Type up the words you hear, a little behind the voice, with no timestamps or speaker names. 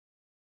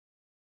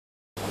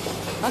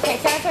Okay,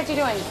 tell us what you're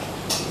doing.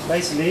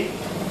 Basically,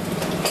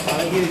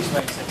 I'll give it to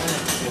my second.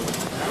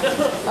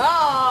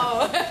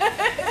 Oh!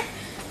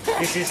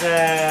 This is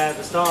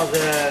the start of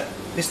the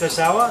pisco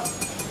sour,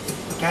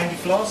 candy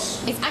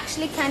floss. It's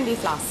actually candy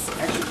floss.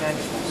 Actually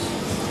candy floss.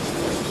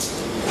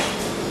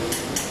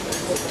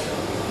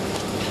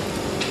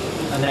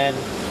 And then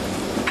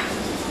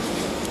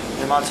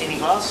the martini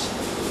glass.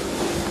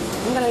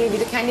 I'm going to leave you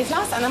the candy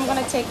floss and I'm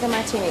going to take the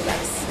martini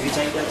glass. If you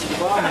take that to the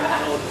bar, and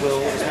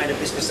it's made a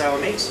pisco sour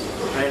mix,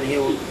 and here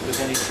we'll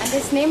present it. And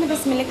this name of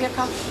this molecular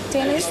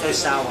cocktail is? Pisco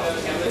sour.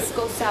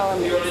 Pisco sour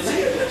mix.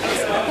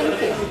 Excellent,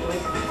 thank you.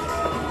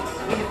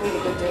 You did really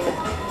good doing that.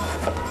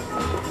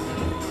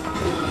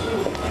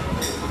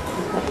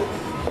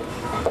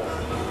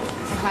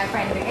 Hi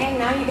friend again,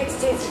 now you get to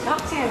taste your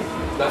cocktail.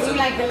 Are you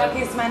like the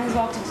luckiest man who's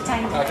walked into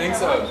Tang Restaurant? I think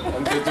so.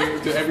 And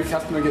do every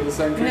customer get the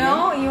same treatment?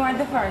 No, you are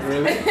the first.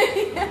 Really?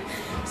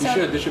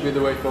 So, This should be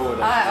the way forward.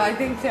 I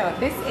think so.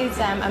 This is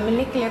a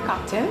molecular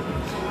cocktail.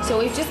 So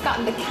we've just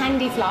gotten the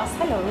candy floss.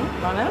 Hello,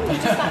 Ronald.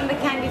 We've just gotten the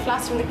candy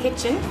floss from the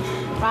kitchen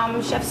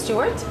from Chef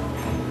Stuart.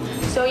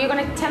 So you're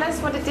going to tell us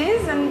what it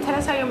is and tell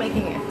us how you're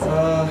making it.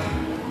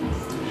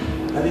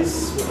 That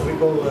is what we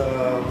call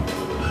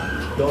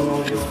Don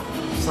Olio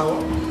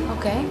sour.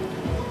 Okay.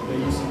 We're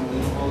using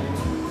olive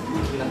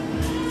tequila.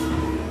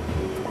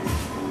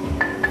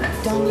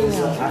 Don So it's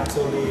Olio.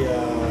 actually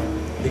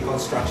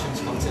deconstructions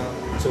cocktail.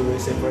 So we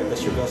separate the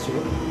sugar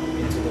syrup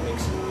into the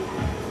mix.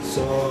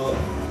 So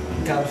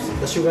comes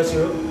the sugar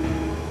syrup.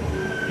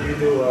 You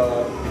do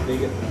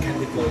big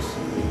candy floss.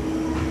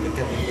 The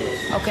candy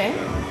floss. Okay.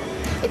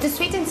 It's a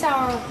sweet and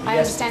sour, I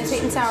understand,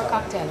 sweet and sour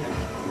cocktail.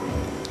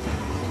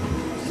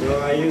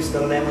 So I use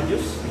the lemon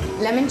juice.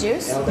 Lemon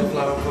juice.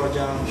 Elderflower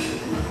cordial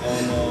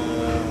and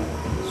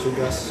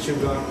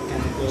sugar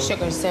candy floss.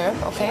 Sugar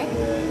syrup, okay.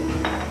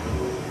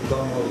 And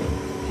Don Olio.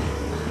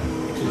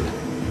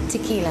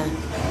 Tequila.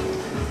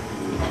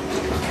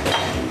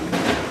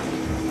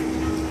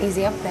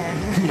 Easy up there.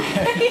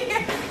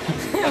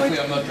 Luckily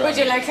I'm not drunk. Would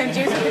you like some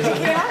juice with the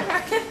tequila?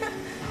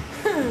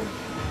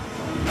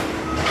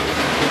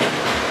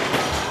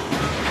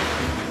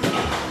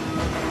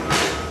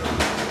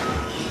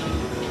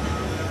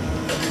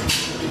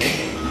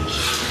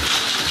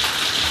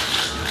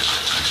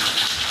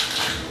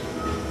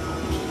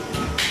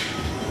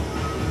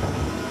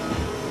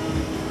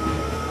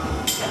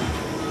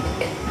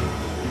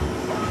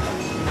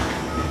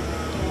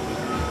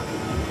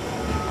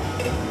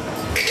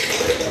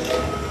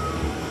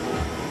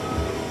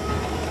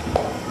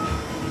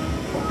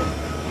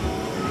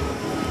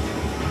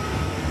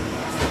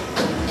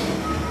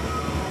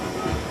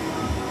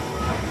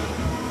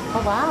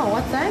 Oh wow,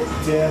 what's that?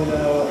 Then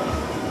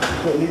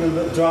put a little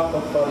bit drop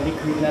of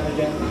liquid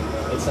nitrogen.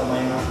 It's a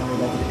minus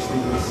 196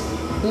 degrees.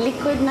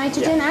 Liquid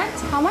nitrogen at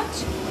how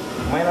much?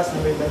 Minus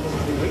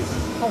 196 degrees.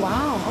 Oh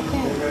wow,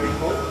 okay. They're very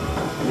cold.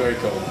 Very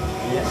cold.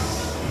 Yes.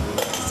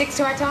 Sticks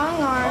to our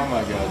tongue or? Oh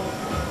my god.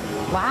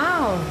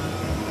 Wow.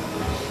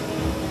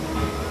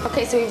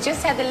 Okay, so we've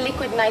just had the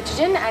liquid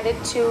nitrogen added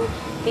to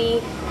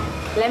the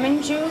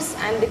lemon juice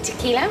and the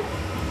tequila.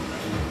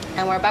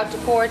 And we're about to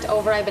pour it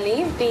over, I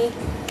believe, the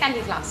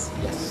candy floss.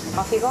 Yes.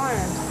 Off you go,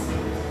 Aaron.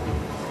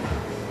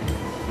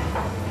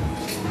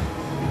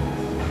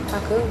 How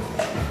cool.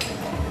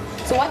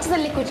 So what does the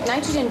liquid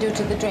nitrogen do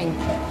to the drink?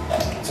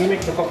 To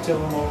make the cocktail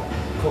more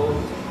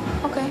cold,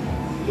 Okay.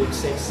 look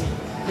sexy.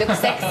 Look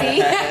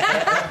sexy.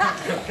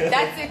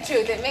 That's the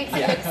truth. It makes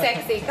it look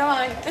sexy. Come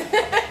on.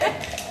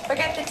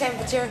 Forget the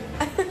temperature.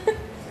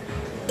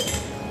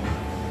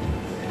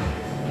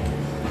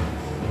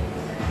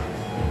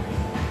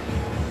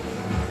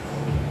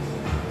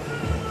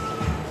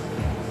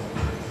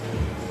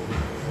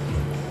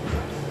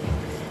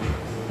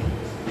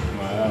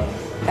 Wow.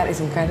 That is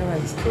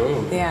incredible.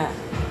 Cool. Yeah.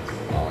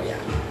 Oh yeah.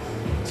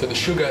 So the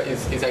sugar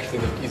is actually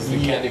the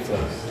Yeah. candy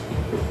floss.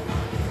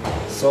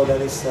 So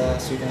that is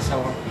sweet and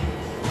sour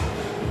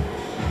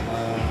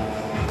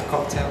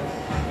cocktail.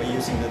 We're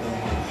using the Don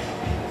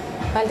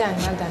Olio. Well done,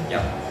 well done.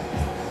 Yeah.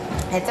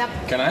 Heads up.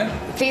 Can I?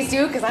 Please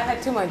do, because I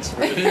had too much.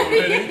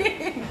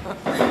 Really?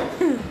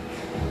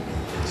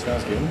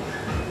 Smells good.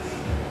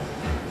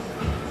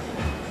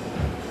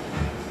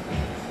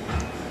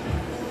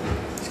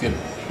 It's good.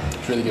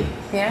 It's really good.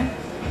 Yeah?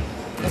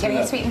 You're getting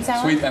it sweet and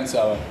sour? Sweet and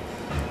sour.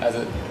 Has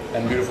it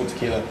and beautiful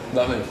tequila.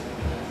 Lovely.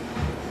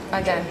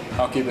 Well done.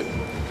 I'll keep it.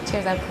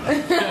 Cheers up.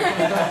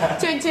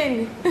 Chin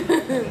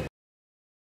chin.